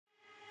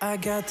I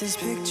got this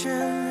picture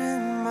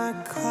in my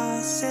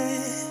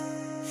closet.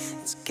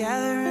 It's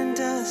gathering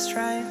dust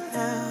right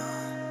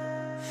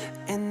now,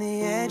 and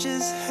the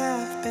edges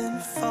have been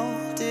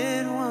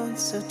folded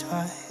once or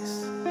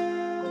twice.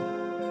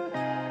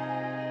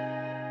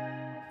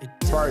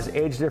 As far as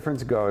age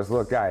difference goes,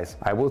 look guys,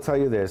 I will tell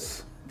you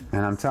this,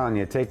 and I'm telling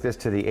you, take this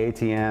to the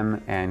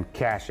ATM and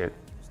cash it,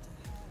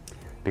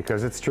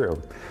 because it's true.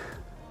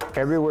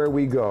 Everywhere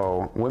we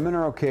go, women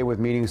are okay with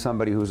meeting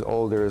somebody who's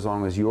older as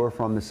long as you're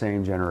from the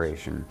same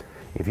generation.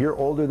 If you're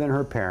older than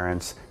her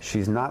parents,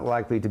 she's not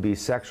likely to be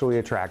sexually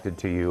attracted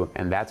to you,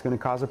 and that's going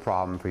to cause a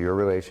problem for your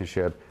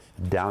relationship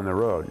down the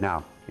road.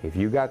 Now, if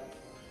you got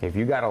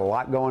a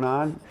lot going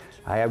on,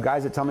 I have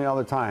guys that tell me all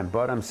the time,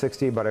 "Bud, I'm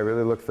 60, but I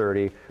really look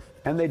 30,"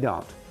 and they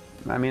don't.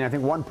 I mean, I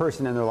think one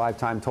person in their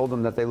lifetime told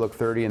them that they look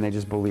 30 and they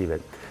just believe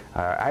it.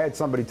 I had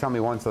somebody tell me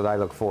once that I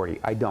look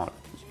 40. I don't.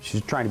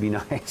 She's trying to be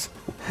nice,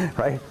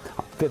 right?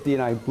 I'm 50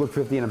 and I look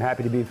 50 and I'm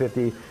happy to be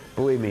 50.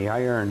 Believe me,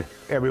 I earned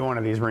every one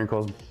of these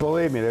wrinkles.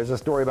 Believe me, there's a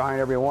story behind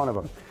every one of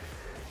them.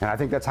 And I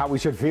think that's how we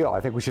should feel.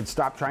 I think we should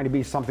stop trying to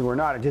be something we're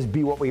not and just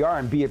be what we are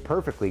and be it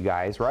perfectly,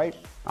 guys, right?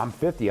 I'm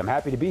 50. I'm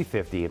happy to be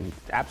 50.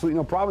 Absolutely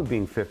no problem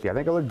being 50. I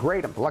think I look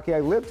great. I'm lucky I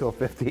lived till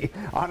 50,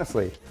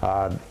 honestly.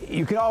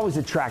 You can always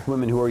attract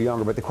women who are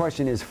younger, but the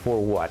question is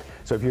for what?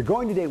 So if you're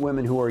going to date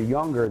women who are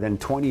younger than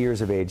 20 years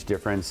of age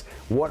difference,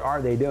 what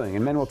are they doing?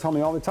 And men will tell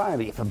me all the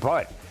time,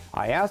 "But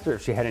I asked her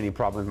if she had any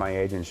problem with my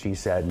age and she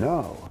said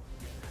no."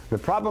 The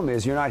problem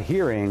is you're not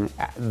hearing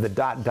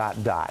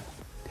the ...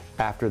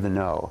 after the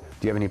no.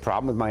 Do you have any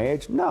problem with my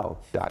age? No, ...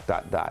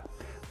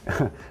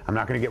 I'm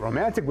not going to get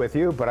romantic with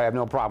you, but I have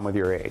no problem with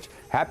your age.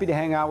 Happy to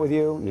hang out with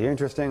you. You're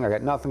interesting. I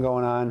got nothing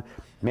going on.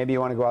 Maybe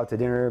you want to go out to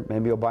dinner.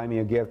 Maybe you'll buy me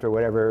a gift or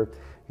whatever.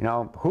 You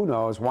know, who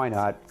knows? Why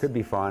not? Could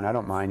be fun. I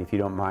don't mind if you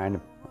don't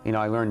mind. You know,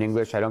 I learned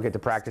English. I don't get to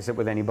practice it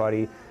with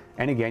anybody.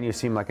 And again, you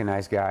seem like a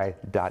nice guy, ...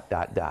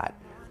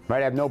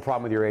 Right? I have no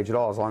problem with your age at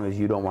all as long as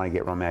you don't want to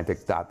get romantic, ...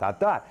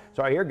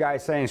 So I hear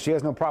guys saying she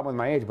has no problem with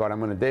my age, but I'm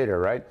going to date her,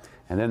 right?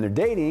 And then they're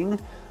dating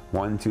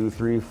 1, 2,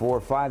 3, 4,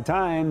 5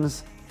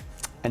 times.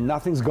 And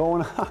nothing's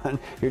going on.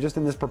 You're just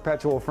in this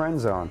perpetual friend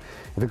zone.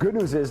 The good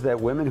news is that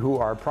women who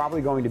are probably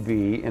going to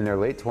be in their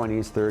late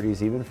 20s,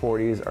 30s, even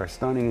 40s are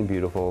stunning and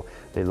beautiful.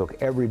 They look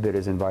every bit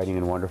as inviting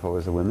and wonderful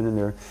as the women in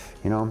their,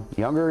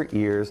 younger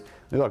years.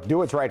 Look, do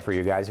what's right for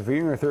you guys. If you're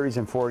in your 30s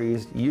and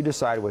 40s, you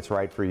decide what's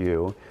right for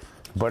you.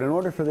 But in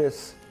order for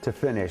this to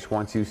finish,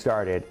 once you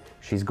start it,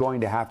 she's going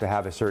to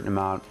have a certain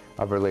amount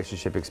of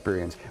relationship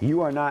experience.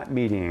 You're not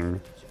meeting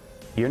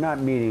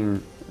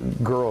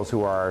girls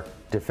who are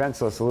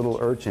defenseless little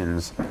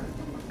urchins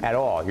at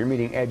all. You're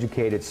meeting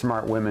educated,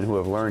 smart women who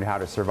have learned how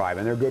to survive,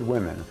 and they're good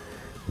women.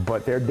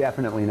 But they're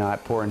definitely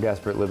not poor and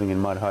desperate living in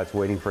mud huts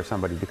waiting for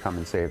somebody to come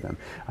and save them.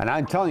 And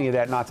I'm telling you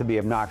that not to be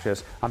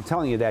obnoxious. I'm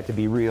telling you that to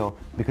be real,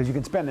 because you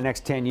can spend the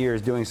next 10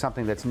 years doing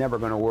something that's never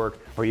going to work,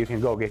 or you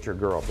can go get your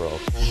girl, bro.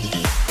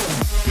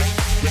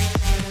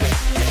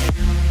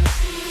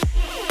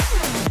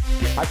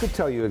 I could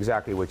tell you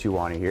exactly what you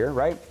want to hear,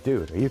 right?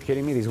 Dude, are you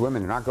kidding me? These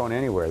women are not going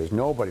anywhere. There's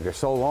nobody. They're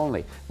so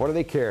lonely. What do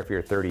they care if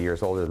you're 30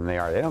 years older than they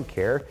are? They don't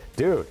care.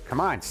 Dude, come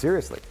on,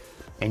 seriously.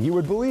 And you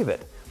would believe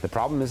it. The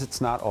problem is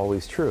it's not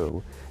always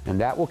true, and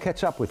that will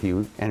catch up with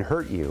you and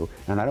hurt you,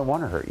 and I don't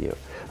want to hurt you.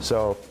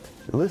 So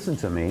listen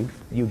to me.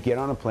 You get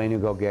on a plane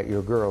and go get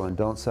your girl, and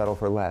don't settle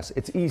for less.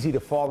 It's easy to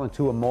fall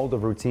into a mold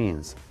of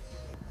routines.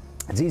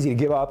 It's easy to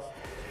give up.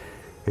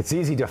 It's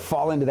easy to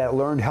fall into that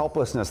learned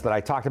helplessness that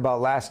I talked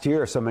about last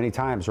year so many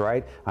times,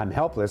 right? I'm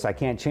helpless, I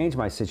can't change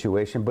my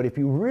situation, but if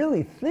you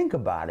really think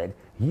about it,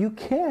 you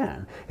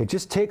can. It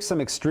just takes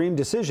some extreme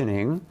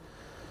decisioning,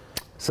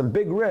 some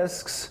big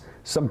risks,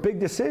 some big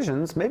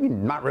decisions, maybe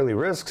not really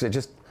risks, it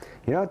just,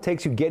 it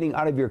takes you getting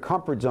out of your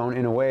comfort zone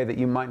in a way that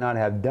you might not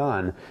have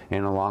done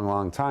in a long,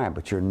 long time,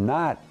 but you're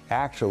not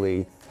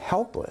actually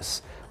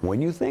helpless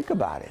when you think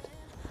about it.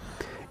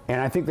 And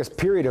I think this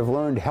period of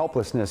learned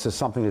helplessness is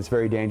something that's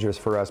very dangerous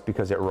for us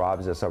because it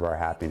robs us of our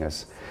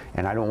happiness.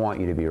 And I don't want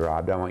you to be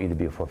robbed. I want you to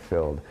be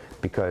fulfilled,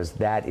 because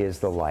that is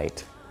the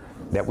light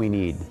that we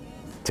need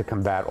to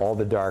combat all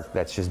the dark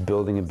that's just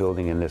building and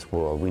building in this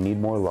world. We need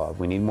more love.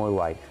 We need more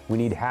light. We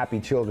need happy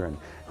children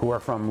who are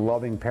from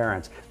loving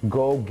parents.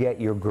 Go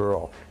get your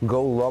girl.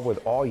 Go love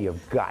with all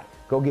you've got.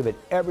 Go give it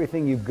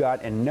everything you've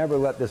got, and never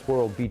let this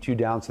world beat you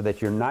down so that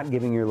you're not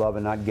giving your love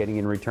and not getting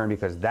in return,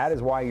 because that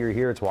is why you're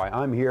here. It's why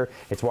I'm here.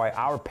 It's why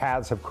our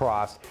paths have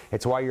crossed.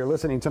 It's why you're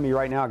listening to me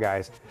right now,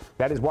 guys.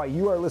 That is why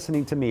you are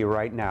listening to me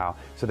right now,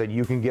 so that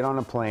you can get on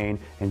a plane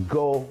and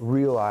go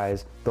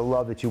realize the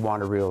love that you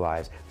want to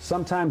realize.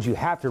 Sometimes you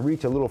have to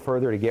reach a little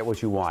further to get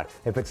what you want.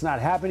 If it's not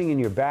happening in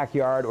your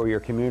backyard or your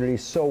community,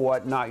 so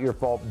what? Not your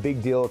fault.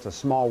 Big deal. It's a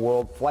small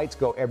world. Flights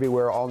go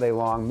everywhere all day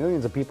long.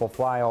 Millions of people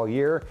fly all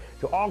year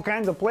to all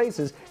kinds of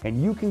places,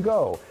 and you can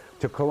go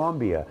to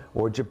Colombia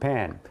or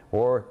Japan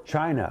or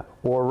China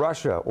or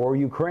Russia or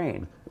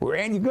Ukraine, or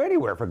and you go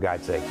anywhere, for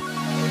God's sake.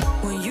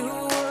 When you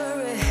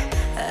worry,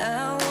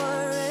 I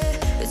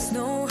worry. It's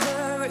no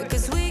hurry,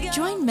 'cause we got...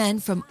 Join Join men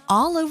from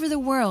all over the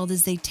world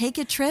as they take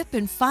a trip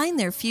and find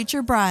their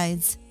future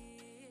brides.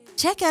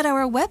 Check out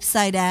our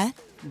website at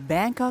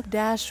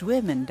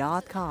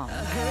Bangkok-women.com.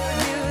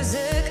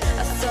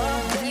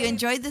 If you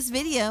enjoyed this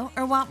video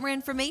or want more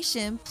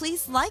information,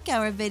 please like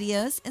our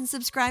videos and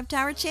subscribe to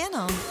our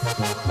channel.